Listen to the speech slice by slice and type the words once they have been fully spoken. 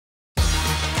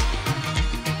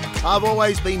I've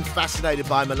always been fascinated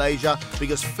by Malaysia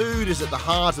because food is at the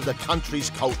heart of the country's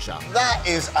culture. That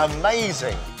is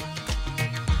amazing.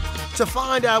 To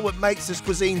find out what makes this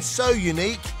cuisine so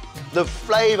unique, the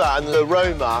flavour and the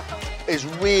aroma is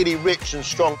really rich and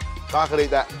strong. I could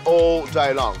eat that all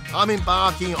day long. I'm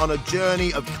embarking on a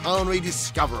journey of culinary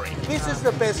discovery. This is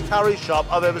the best curry shop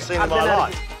I've ever seen in my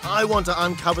life. I want to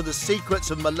uncover the secrets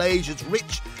of Malaysia's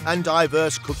rich and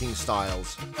diverse cooking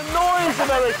styles. The noise of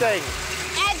everything.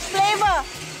 Add flavour.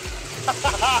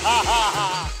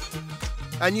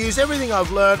 And use everything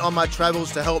I've learned on my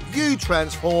travels to help you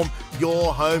transform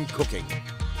your home cooking.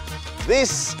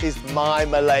 This is my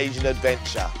Malaysian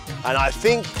adventure, and I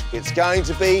think it's going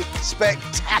to be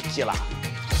spectacular.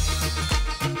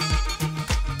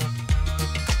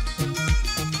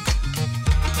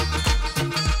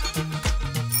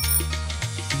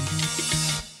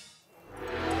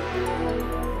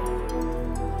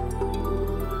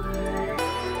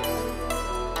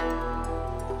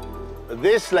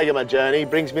 This leg of my journey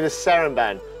brings me to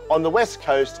Seremban, on the west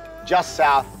coast, just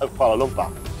south of Kuala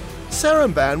Lumpur.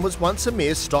 Seremban was once a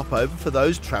mere stopover for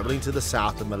those travelling to the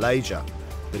south of Malaysia.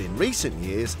 But in recent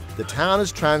years, the town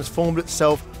has transformed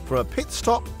itself from a pit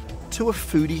stop to a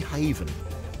foodie haven.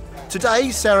 Today,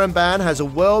 Seremban has a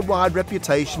worldwide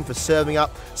reputation for serving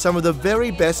up some of the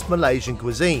very best Malaysian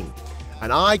cuisine.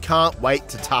 And I can't wait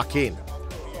to tuck in.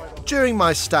 During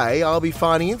my stay, I'll be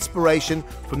finding inspiration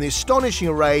from the astonishing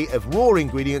array of raw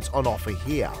ingredients on offer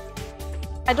here.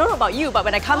 I don't know about you, but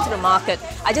when I come to the market,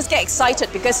 I just get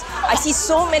excited because I see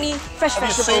so many fresh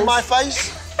vegetables. Have you seen my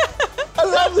face? I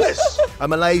love this. A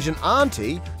Malaysian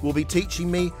auntie will be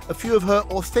teaching me a few of her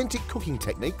authentic cooking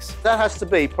techniques. That has to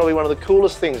be probably one of the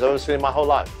coolest things I've ever seen in my whole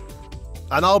life.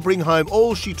 And I'll bring home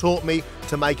all she taught me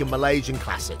to make a Malaysian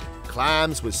classic,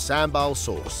 clams with sambal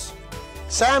sauce.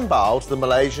 Sambal to the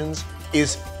Malaysians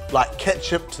is like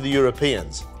ketchup to the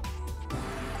Europeans.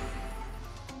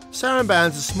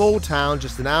 Seremban's a small town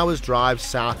just an hour's drive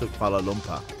south of Kuala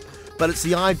Lumpur. But it's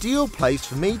the ideal place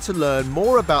for me to learn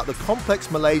more about the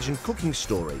complex Malaysian cooking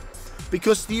story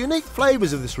because the unique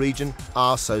flavours of this region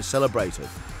are so celebrated.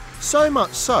 So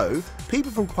much so, people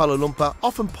from Kuala Lumpur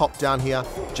often pop down here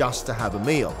just to have a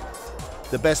meal.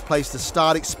 The best place to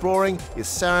start exploring is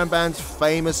Seremban's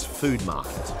famous food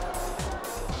market.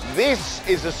 This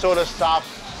is the sort of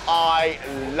stuff I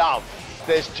love.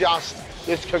 There's just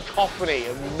this cacophony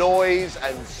of noise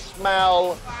and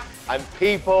smell and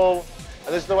people,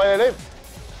 and this is the way they live.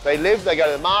 They live, they go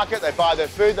to the market, they buy their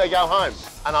food, they go home.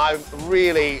 And I'm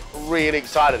really, really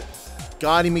excited.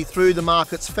 Guiding me through the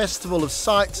market's festival of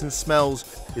sights and smells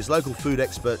is local food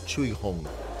expert Chui Hong.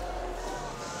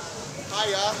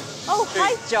 Hiya. Oh,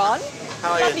 hi, John.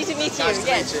 How are you? Lovely to meet you. Nice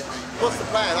to meet you. What's the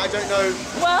plan? I don't know.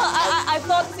 Well, I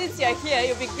thought since you're here, it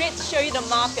would be great to show you the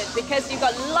market because you've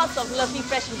got lots of lovely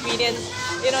fresh ingredients.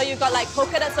 You know, you've got like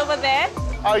coconuts over there.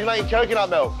 Oh, you're making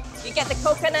coconut milk? You get the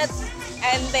coconuts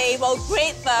and they will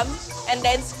grate them and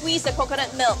then squeeze the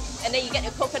coconut milk and then you get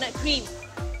your coconut cream.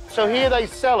 So here they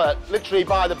sell it literally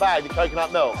by the bag, the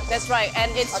coconut milk. That's right,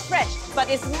 and it's fresh, but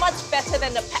it's much better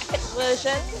than the packet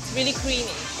version. It's really creamy,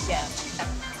 yeah.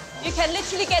 You can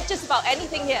literally get just about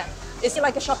anything here. It's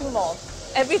like a shopping mall.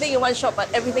 Everything in one shop,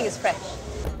 but everything is fresh.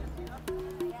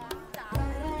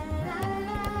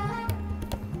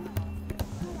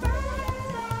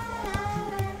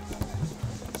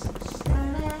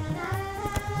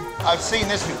 I've seen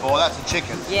this before, that's a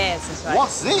chicken. Yes, that's right.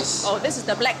 What's this? Oh, this is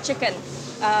the black chicken.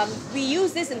 We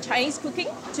use this in Chinese cooking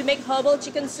to make herbal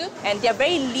chicken soup, and they're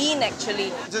very lean,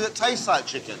 actually. Does it taste like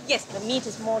chicken? Yes, the meat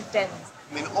is more dense.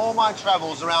 I mean, all my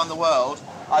travels around the world,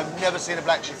 I've never seen a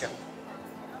black chicken.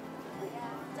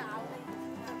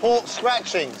 Pork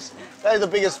scratchings. They're the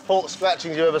biggest pork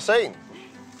scratchings you've ever seen.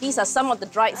 These are some of the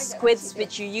dried squids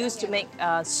which you use to make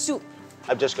soup.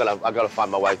 I've got to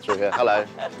find my way through here. Hello.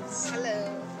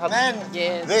 Hello. And then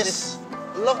Yes, this,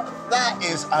 look, that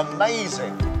is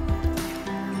amazing.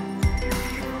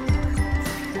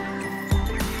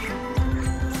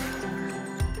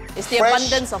 It's the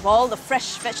abundance of all the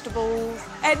fresh vegetables.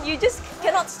 And you just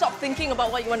cannot stop thinking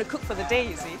about what you want to cook for the day,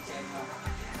 you see.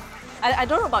 I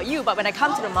don't know about you, but when I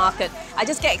come to the market, I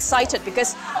just get excited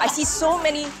because I see so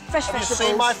many fresh vegetables. Have you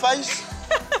seen my face?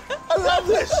 I love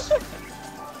this.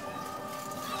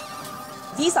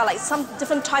 These are like some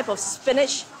different type of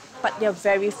spinach, but they're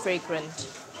very fragrant.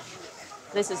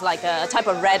 This is like a type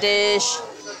of radish,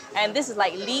 and this is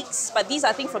like leeks, but these are,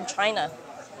 I think, from China.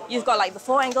 You've got like the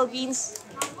four-angle beans.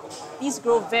 These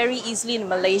grow very easily in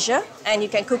Malaysia, and you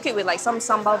can cook it with like some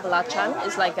sambal belacan.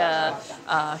 It's like a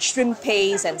shrimp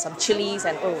paste and some chilies,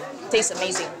 and oh, it tastes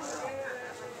amazing.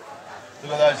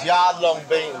 Look at those yard-long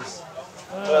beans.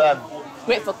 Look at them.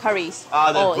 Great for curries.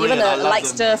 Ah, they're or even brilliant. I a love light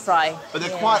them. stir fry. But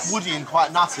they're quite woody and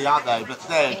quite nutty, aren't they? But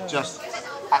they're just...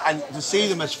 And to see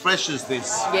them as fresh as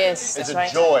this Yes, is that's a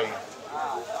right. joy.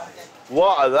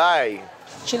 What are they?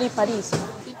 Chili patties.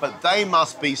 But they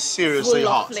must be seriously Full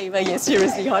of hot. flavour, yes,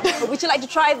 seriously hot. Would you like to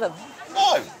try them?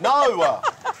 No, no,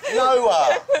 no.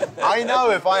 I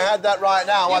know if I had that right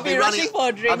now, I'd be rushing for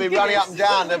a drink. I'd be running up and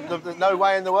down. There's no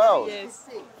way in the world. Yes.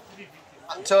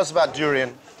 Tell us about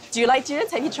durian. Do you like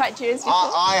durians? Have you tried durians before?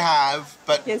 I have,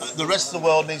 but Yes. the rest of the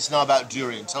world needs to know about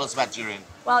durian. Tell us about durian.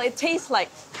 Well, it tastes like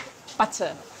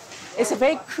butter. It's a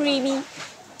very creamy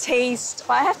taste,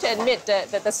 but I have to admit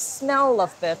that the smell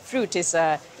of the fruit is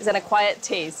an acquired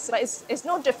taste. But it's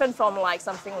no different from like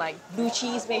something like blue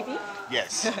cheese, maybe.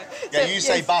 Yes. Yeah, you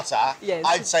say yes. butter. Yes.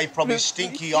 I'd say probably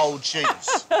stinky old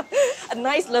cheese. A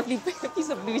nice, lovely piece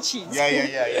of blue cheese.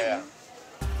 Yeah.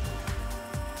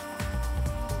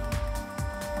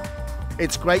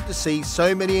 It's great to see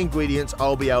so many ingredients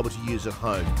I'll be able to use at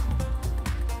home.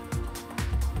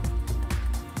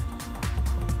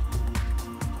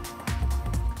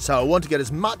 So I want to get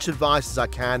as much advice as I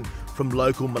can from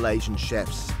local Malaysian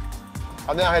chefs.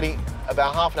 I'm now heading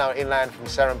about half an hour inland from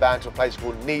Seremban to a place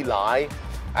called Nilai,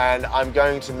 and I'm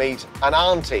going to meet an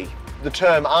auntie. The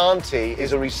term auntie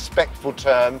is a respectful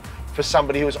term for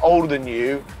somebody who is older than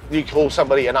you. You call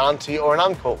somebody an auntie or an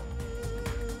uncle.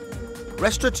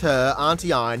 Restaurateur Auntie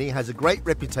Aini has a great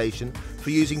reputation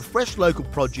for using fresh local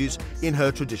produce in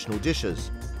her traditional dishes.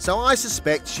 So I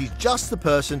suspect she's just the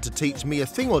person to teach me a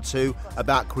thing or two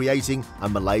about creating a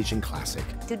Malaysian classic.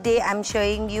 Today I'm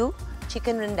showing you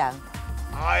chicken rendang.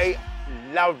 I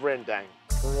love rendang.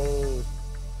 Great.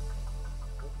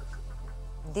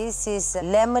 This is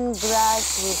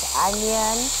lemongrass with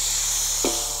onion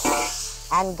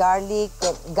and garlic,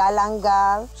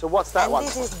 galangal. So what's that and one?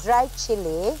 This is dried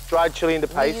chili. Dried chili in the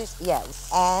We paste.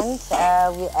 and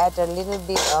we add a little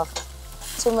bit of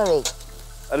turmeric.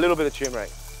 A little bit of turmeric.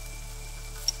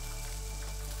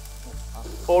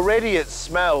 Already it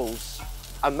smells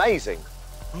amazing.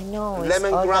 I know. it's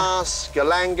all Lemongrass,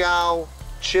 galangal,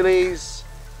 chilies.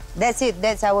 That's it.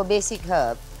 That's our basic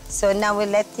herb. So now we're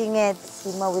letting it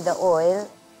simmer with the oil.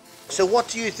 So what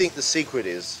do you think the secret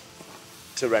is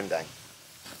to rendang?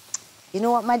 You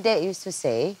know what my dad used to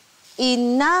say?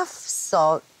 Enough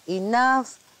salt,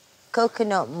 enough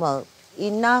coconut milk,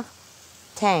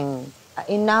 enough tang,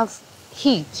 enough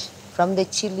heat from the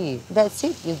chili. That's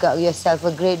it. You got yourself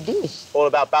a great dish. All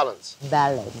about balance.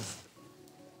 Balance.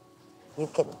 You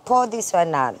can pour this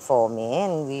one out for me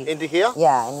and we... Into here?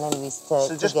 Yeah, and then we stir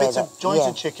So it just together. bits of jointed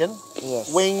Yeah. chicken,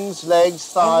 Yes. wings, legs,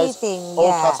 thighs, Everything, all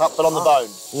yeah. cut up but on the bone.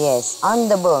 Yes, on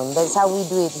the bone. That's how we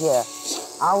do it here.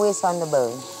 Always on the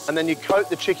bone. And then you coat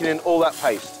the chicken in all that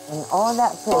paste. And all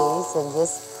that paste and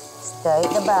just stir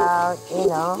it about, you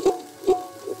know.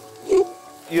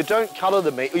 You don't colour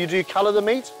the meat, or you do colour the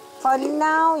meat? For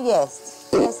now, yes.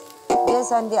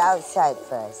 Just on the outside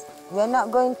first. We're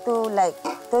not going to, like,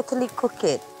 totally cook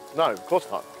it. No, of course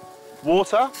not.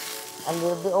 Water? A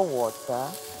little bit of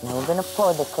water. Now we're going to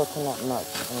pour the coconut milk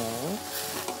in.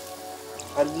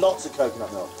 And lots of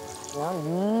coconut milk. You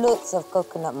know, lots of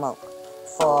coconut milk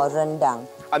for rendang.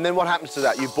 And then what happens to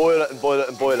that? You boil it and boil it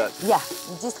and boil it. Yeah,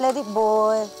 just let it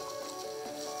boil.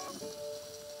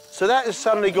 So that's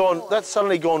suddenly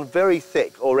gone very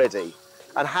thick already.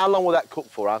 And how long will that cook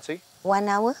for, Auntie? 1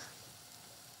 hour.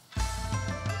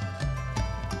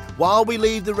 While we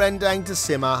leave the rendang to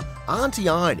simmer, Auntie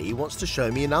Aini wants to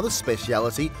show me another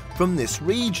speciality from this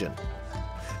region.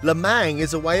 Lemang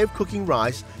is a way of cooking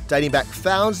rice dating back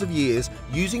thousands of years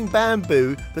using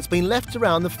bamboo that's been left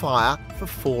around the fire for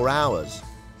 4 hours.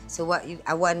 So what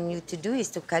I want you to do is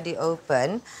to cut it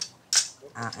open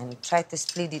and try to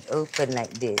split it open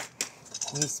like this.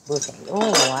 This both.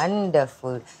 Oh,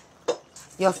 wonderful.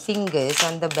 Your fingers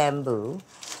on the bamboo.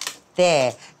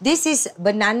 There. This is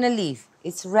banana leaf.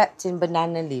 It's wrapped in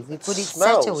banana leaf. We put it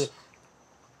such a way.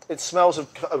 It smells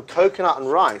of coconut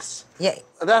and rice. Yeah.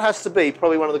 And that has to be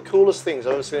probably one of the coolest things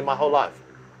I've ever seen in my whole life.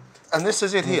 And this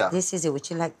is it here. This is it. Would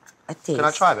you like a taste? Can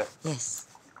I try a bit? Yes.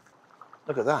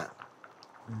 Look at that.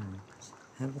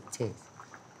 Have a taste.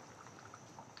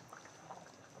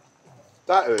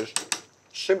 That is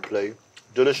simply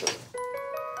delicious.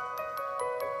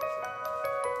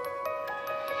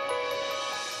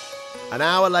 An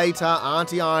hour later,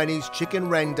 Auntie Aini's chicken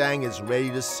rendang is ready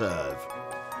to serve,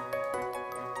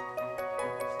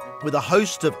 with a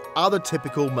host of other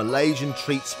typical Malaysian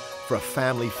treats for a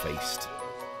family feast.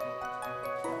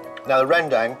 Now the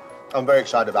rendang, I'm very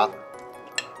excited about.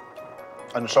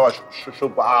 And so I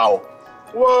should, wow.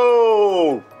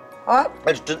 Whoa! What?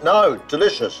 It's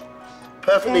delicious.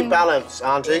 Perfectly balanced,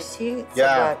 Auntie. You see, it's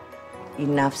got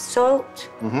enough salt,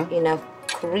 enough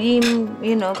cream,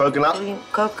 you know. Coconut.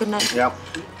 Coconut. Yeah.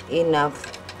 Enough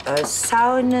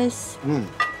sourness.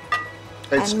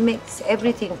 It's, and makes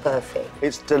everything perfect.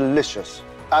 It's delicious.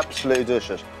 Absolutely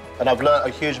delicious. And I've learnt a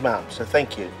huge amount, so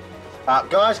thank you.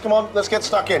 Guys, come on, let's get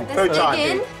stuck in. Food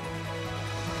time.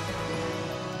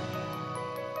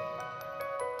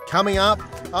 Coming up,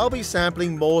 I'll be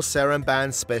sampling more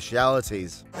Seremban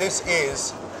specialities. This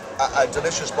is a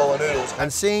delicious bowl of noodles.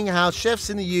 And seeing how chefs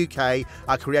in the UK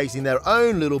are creating their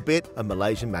own little bit of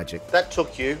Malaysian magic. That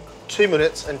took you 2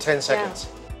 minutes and 10 seconds.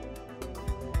 Yeah.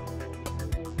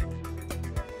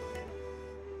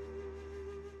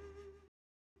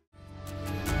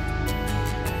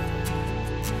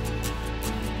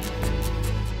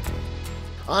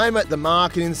 I'm at the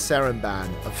market in Seremban,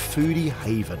 a foodie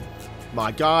haven. My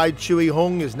guide, Chewy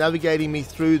Hung, is navigating me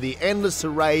through the endless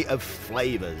array of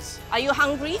flavours. Are you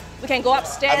hungry? We can go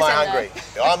upstairs. Am I hungry?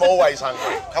 I'm always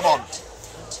hungry. Come on.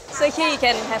 So here you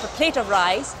can have a plate of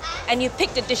rice and you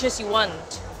pick the dishes you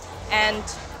want. And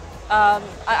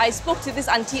I spoke to this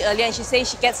auntie earlier and she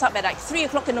says she gets up at like 3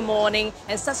 o'clock in the morning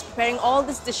and starts preparing all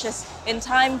these dishes in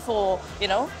time for, you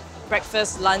know,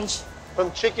 breakfast, lunch.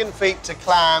 From chicken feet to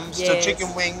clams to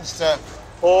chicken wings to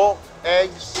pork,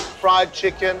 eggs, fried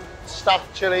chicken,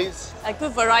 stuffed chilies. A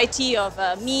good variety of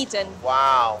meat and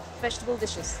vegetable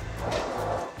dishes.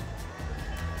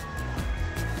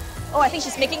 Oh, I think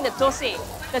she's making the tosse.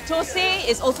 The tosse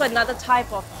is also another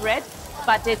type of bread,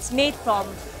 but it's made from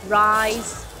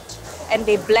rice, and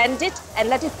they blend it and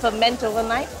let it ferment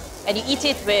overnight, and you eat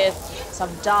it with some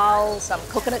dal, some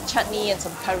coconut chutney, and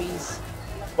some curries.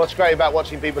 What's great about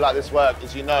watching people like this work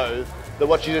is you know that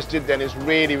what you just did then is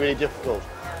really, really difficult,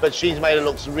 but she's made it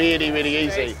look really, really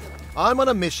easy. I'm on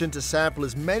a mission to sample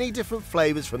as many different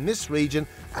flavours from this region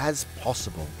as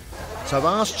possible. So I've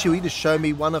asked Chewy to show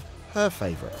me one of her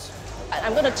favourites.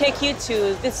 I'm going to take you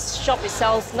to this shop. It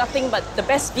sells nothing but the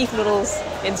best beef noodles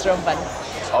in Seremban.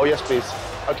 Oh, yes, please.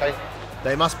 OK.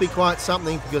 They must be quite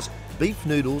something because beef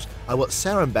noodles are what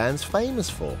Seremban's famous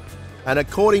for. And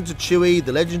according to Chewy,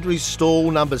 the legendary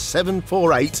stall number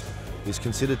 748 is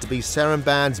considered to be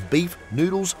Seremban's beef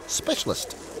noodles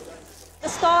specialist. The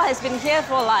store has been here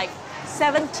for like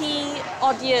 70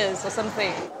 odd years or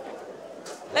something.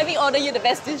 Let me order you the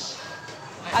best dish.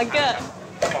 Uncle.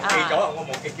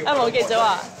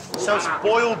 So it's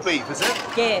boiled beef, is it?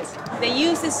 Yes. They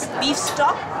use this beef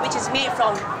stock, which is made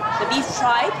from the beef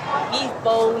tripe, beef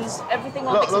bones, everything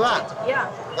all mixed together.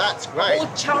 Yeah. That's great. A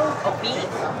whole chunk of beef.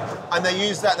 And they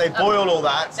use that, they boil all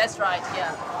that. That's right,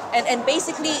 yeah. And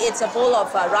basically it's a bowl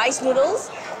of rice noodles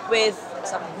with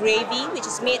some gravy, which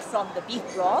is made from the beef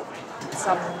broth,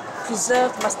 some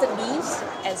preserved mustard leaves,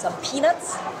 and some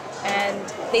peanuts.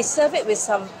 And they serve it with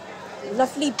some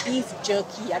lovely beef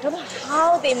jerky. I don't know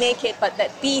how they make it, but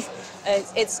that beef,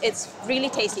 it's really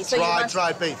tasty. So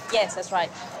Dry beef. Yes, that's right.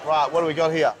 Right, what do we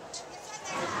got here?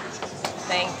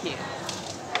 Thank you.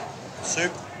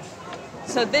 Soup.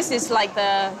 So this is like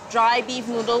the dry beef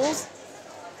noodles.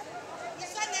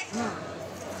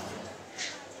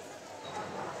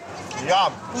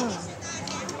 Yum.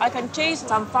 I can taste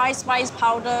some 5-spice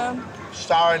powder.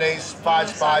 Star anise,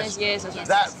 5-spice. Yes, that's right.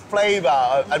 That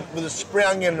flavour with the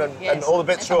spring onion and all the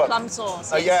bits through it. Plum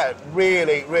sauce. Yes. Yeah,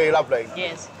 really, really lovely.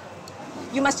 Yes.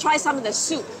 You must try some of the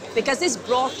soup because this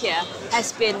broth here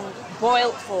has been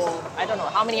boiled for I don't know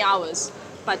how many hours,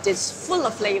 but it's full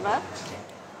of flavour.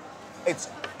 It's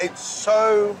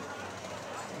so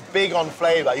big on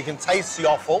flavour. You can taste the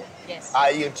offal. Yes.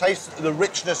 You can taste the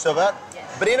richness of it.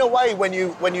 Yes. But in a way, when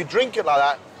you drink it like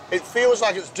that, it feels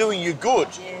like it's doing you good.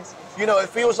 Yes. You know, it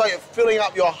feels like it's filling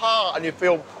up your heart and you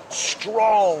feel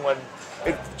strong.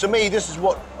 And to me, this is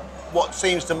what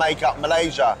seems to make up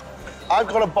Malaysia. I've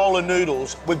got a bowl of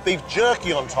noodles with beef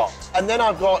jerky on top. And then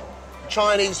I've got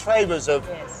Chinese flavours of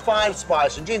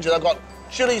 5-spice and ginger. I've got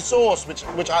chili sauce,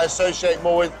 which I associate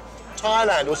more with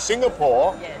Thailand or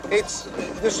Singapore. Yes. It's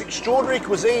this extraordinary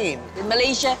cuisine. In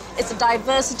Malaysia, it's a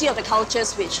diversity of the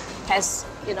cultures which has,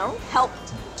 you know,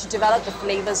 helped to develop the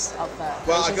flavours of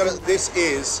Well, I got it. This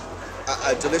is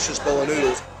a delicious bowl of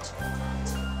noodles.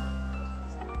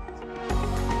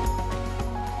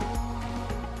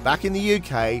 Back in the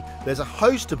UK, there's a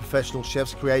host of professional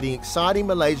chefs creating exciting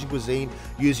Malaysian cuisine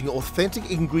using authentic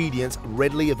ingredients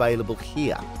readily available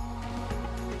here.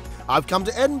 I've come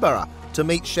to Edinburgh to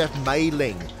meet Chef Mei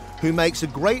Ling, who makes a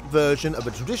great version of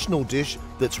a traditional dish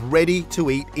that's ready to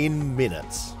eat in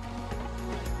minutes.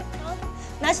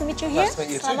 Nice to meet you here. Nice to meet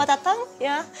you too. Selamat datang.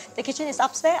 Yeah, the kitchen is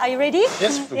upstairs. Are you ready?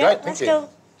 Yes, yeah, great, thank let's you. go.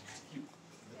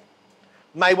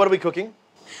 May, what are we cooking?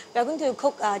 We are going to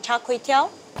cook char kway teow.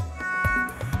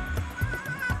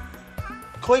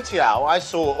 Kway teow, I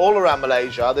saw all around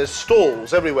Malaysia, there's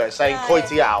stalls everywhere saying kway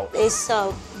teow. It's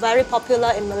very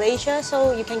popular in Malaysia,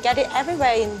 so you can get it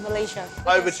everywhere in Malaysia.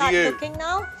 Over to you. Start cooking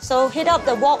now. So heat up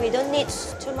the wok. We don't need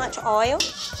too much oil.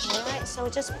 All right, so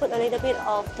just put a little bit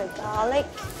of the garlic.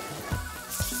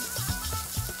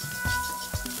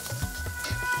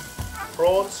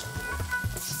 Prawns.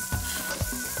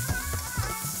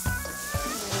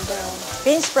 And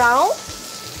bean sprout.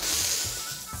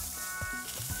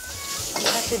 What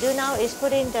you have to do now is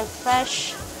put in the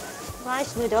fresh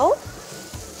rice noodle.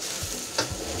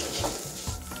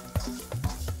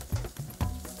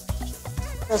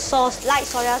 The sauce, light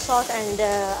soya sauce and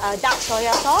the dark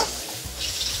soya sauce.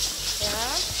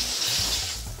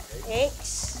 Yeah.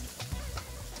 Eggs.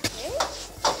 Okay.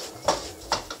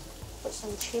 Put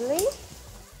some chili.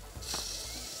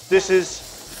 This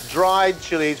is dried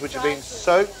chilies which have been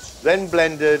soaked, then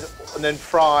blended, and then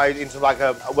fried into like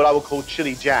what I would call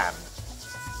chili jam.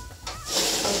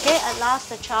 Okay, at last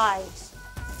the chives.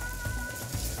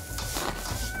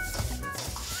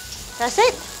 That's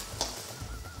it.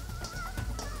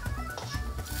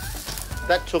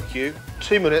 That took you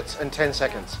 2 minutes and 10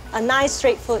 seconds. A nice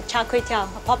street food, char kway teow,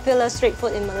 a popular street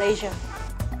food in Malaysia.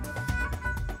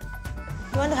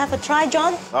 You want to have a try,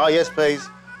 John? Oh, yes, please.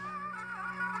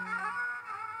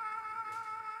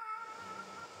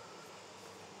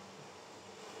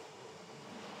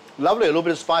 Lovely, a little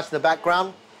bit of spice in the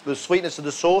background, the sweetness of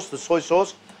the sauce, the soy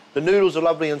sauce. The noodles are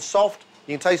lovely and soft.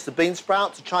 You can taste the bean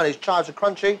sprouts, the Chinese chives are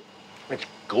crunchy. It's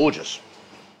gorgeous.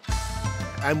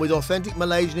 And with authentic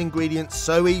Malaysian ingredients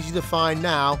so easy to find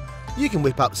now, you can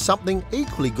whip up something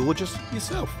equally gorgeous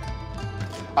yourself.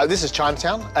 This is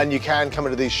Chinatown, and you can come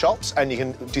into these shops and you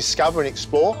can discover and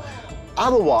explore.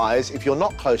 Otherwise, if you're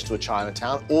not close to a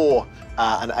Chinatown or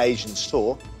an Asian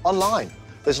store, online.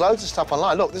 There's loads of stuff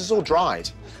online. Look, this is all dried.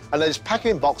 And they just pack it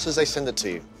in boxes, they send it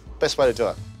to you. Best way to do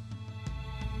it.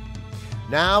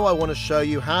 Now I want to show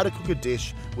you how to cook a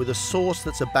dish with a sauce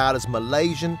that's about as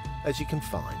Malaysian as you can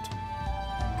find.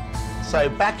 So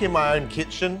back in my own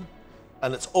kitchen,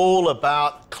 and it's all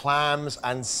about clams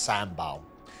and sambal.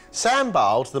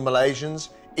 Sambal to the Malaysians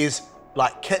is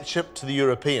like ketchup to the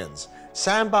Europeans.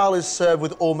 Sambal is served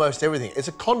with almost everything. It's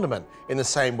a condiment in the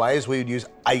same way as we would use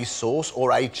a sauce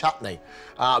or a chutney,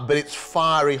 but it's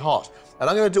fiery hot. And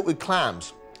I'm going to do it with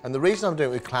clams. And the reason I'm doing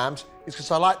it with clams is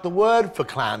because I like the word for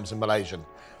clams in Malaysian.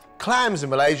 Clams in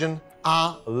Malaysian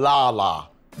are lala.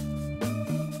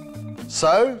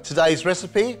 So today's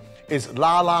recipe is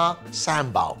lala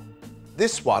sambal.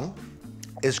 This one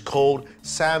is called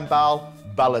sambal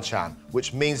belacan,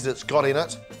 which means that it's got in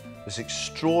it this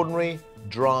extraordinary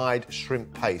dried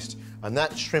shrimp paste. And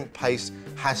that shrimp paste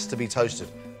has to be toasted.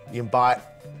 You can buy it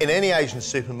in any Asian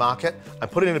supermarket and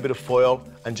put it in a bit of foil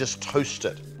and just toast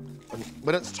it. And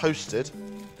when it's toasted,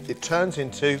 it turns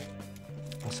into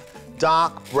this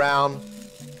dark brown,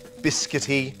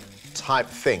 biscuity type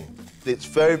thing. It's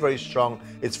very, very strong,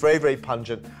 it's very, very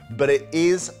pungent, but it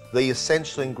is the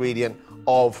essential ingredient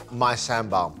of my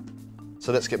sambal.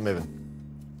 So let's get moving.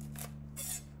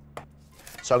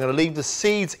 So I'm going to leave the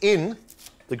seeds in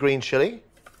the green chilli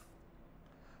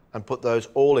and put those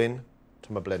all in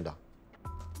to my blender.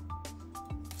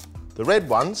 The red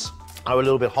ones are a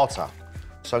little bit hotter,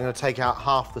 so I'm going to take out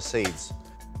half the seeds.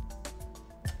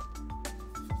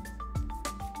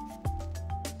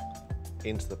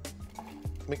 Into the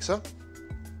mixer.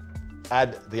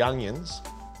 Add the onions,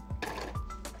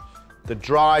 the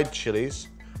dried chilies,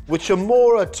 which are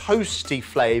more a toasty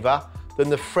flavour than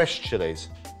the fresh chilies.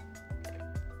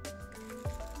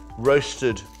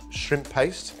 Roasted shrimp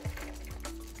paste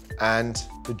and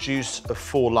the juice of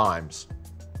 4 limes.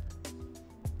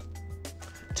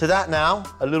 To that now,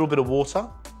 a little bit of water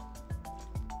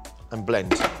and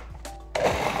blend.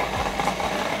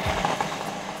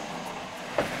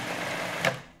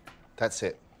 That's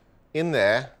it. In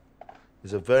there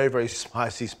is a very, very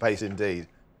spicy space indeed.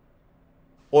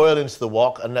 Oil into the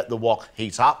wok and let the wok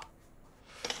heat up.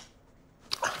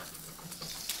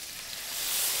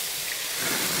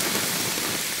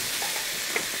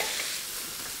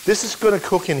 This is going to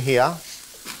cook in here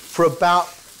for about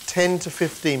 10 to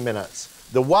 15 minutes.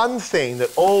 The one thing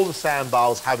that all the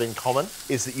sambals have in common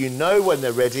is that you know when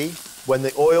they're ready, when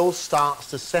the oil starts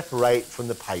to separate from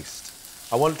the paste.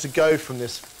 I want it to go from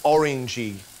this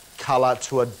orangey colour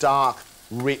to a dark,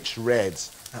 rich red.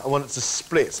 I want it to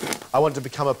split. I want it to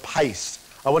become a paste.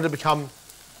 I want it to become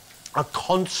a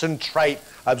concentrate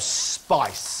of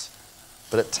spice.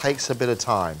 But it takes a bit of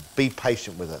time. Be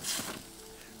patient with it.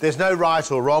 There's no right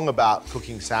or wrong about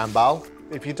cooking sambal.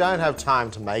 If you don't have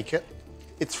time to make it,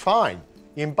 it's fine.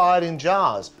 You can buy it in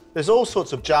jars. There's all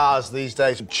sorts of jars these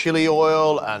days, chili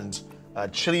oil and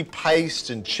chili paste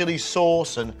and chili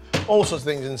sauce and all sorts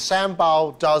of things, and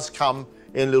sambal does come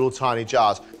in little tiny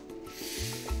jars.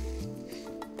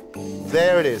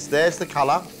 There it is, there's the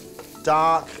colour.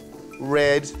 Dark,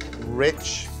 red,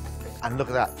 rich, and look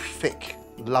at that thick,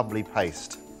 lovely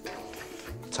paste.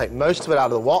 Take most of it out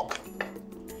of the wok.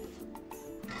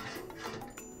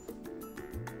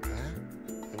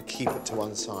 And keep it to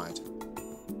one side.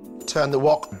 Turn the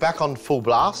wok back on full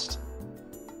blast.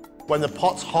 When the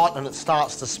pot's hot and it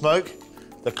starts to smoke,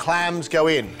 the clams go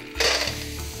in.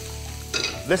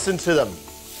 Listen to them.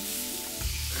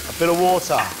 A bit of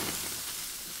water.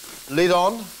 Lid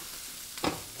on,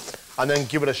 and then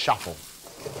give it a shuffle.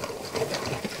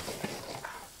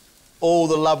 All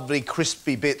the lovely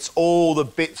crispy bits, all the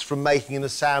bits from making the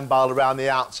sambal around the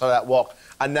outside of that wok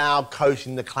are now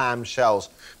coating the clam shells.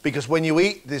 Because when you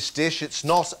eat this dish, it's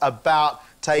not about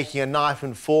taking a knife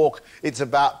and fork, it's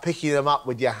about picking them up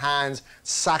with your hands,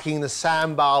 sucking the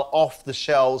sambal off the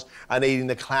shells and eating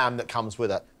the clam that comes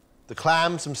with it. The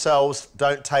clams themselves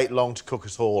don't take long to cook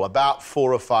at all, about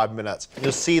 4 or 5 minutes.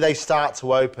 You'll see they start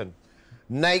to open.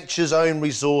 Nature's own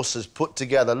resources put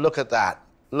together. Look at that.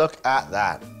 Look at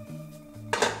that.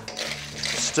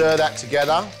 Stir that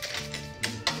together.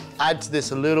 Add to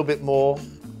this a little bit more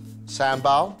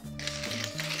sambal.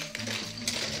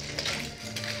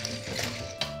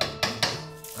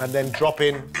 And then drop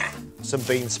in some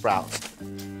bean sprouts.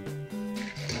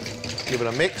 Give it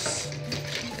a mix.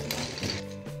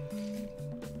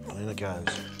 And in it goes.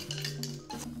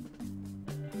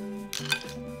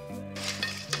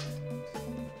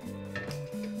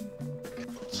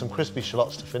 Some crispy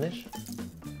shallots to finish.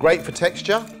 Great for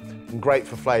texture and great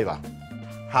for flavour.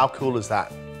 How cool is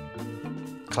that?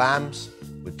 Clams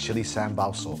with chili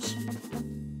sambal sauce.